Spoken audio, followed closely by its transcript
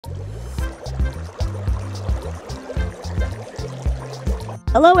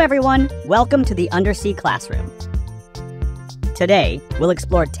Hello everyone, welcome to the Undersea classroom. Today, we'll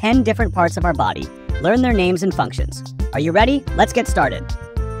explore 10 different parts of our body, learn their names and functions. Are you ready? Let's get started.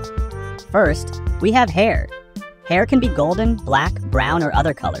 First, we have hair. Hair can be golden, black, brown, or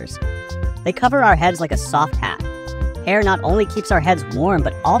other colors. They cover our heads like a soft hat. Hair not only keeps our heads warm,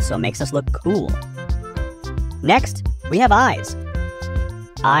 but also makes us look cool. Next, we have eyes.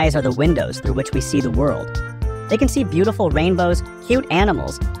 Eyes are the windows through which we see the world. They can see beautiful rainbows, cute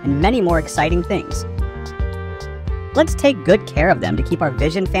animals, and many more exciting things. Let's take good care of them to keep our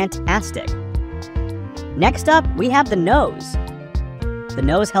vision fantastic. Next up, we have the nose. The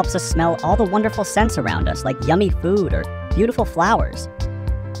nose helps us smell all the wonderful scents around us, like yummy food or beautiful flowers.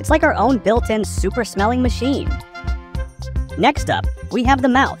 It's like our own built-in super smelling machine. Next up, we have the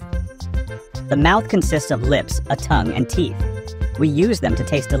mouth. The mouth consists of lips, a tongue, and teeth. We use them to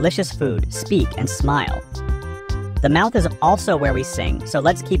taste delicious food, speak, and smile. The mouth is also where we sing, so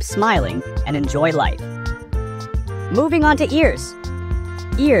let's keep smiling and enjoy life. Moving on to ears.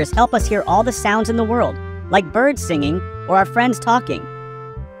 Ears help us hear all the sounds in the world, like birds singing or our friends talking.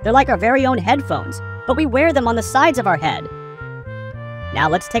 They're like our very own headphones, but we wear them on the sides of our head. Now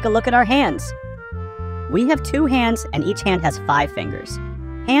let's take a look at our hands. We have 2 hands, and each hand has 5 fingers.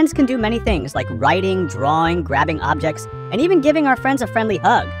 Hands can do many things like writing, drawing, grabbing objects, and even giving our friends a friendly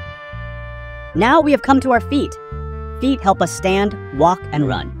hug. Now we have come to our feet. Feet help us stand, walk, and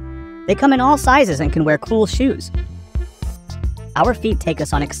run. They come in all sizes and can wear cool shoes. Our feet take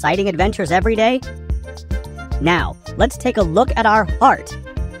us on exciting adventures every day. Now, let's take a look at our heart.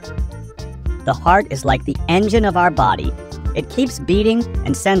 The heart is like the engine of our body. It keeps beating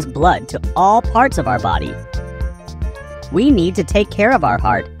and sends blood to all parts of our body. We need to take care of our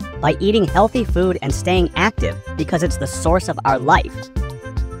heart by eating healthy food and staying active because it's the source of our life.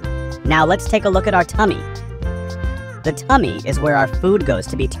 Now let's take a look at our tummy. The tummy is where our food goes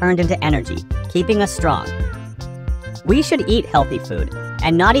to be turned into energy, keeping us strong. We should eat healthy food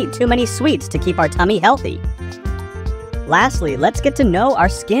and not eat too many sweets to keep our tummy healthy. Lastly, let's get to know our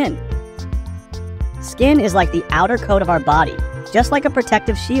skin. Skin is like the outer coat of our body, just like a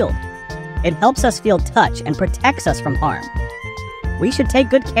protective shield. It helps us feel touch and protects us from harm. We should take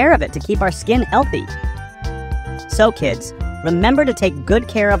good care of it to keep our skin healthy. So kids, remember to take good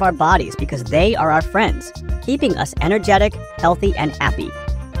care of our bodies because they are our friends, keeping us energetic, healthy, and happy.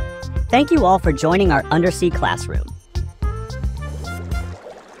 Thank you all for joining our Undersea classroom.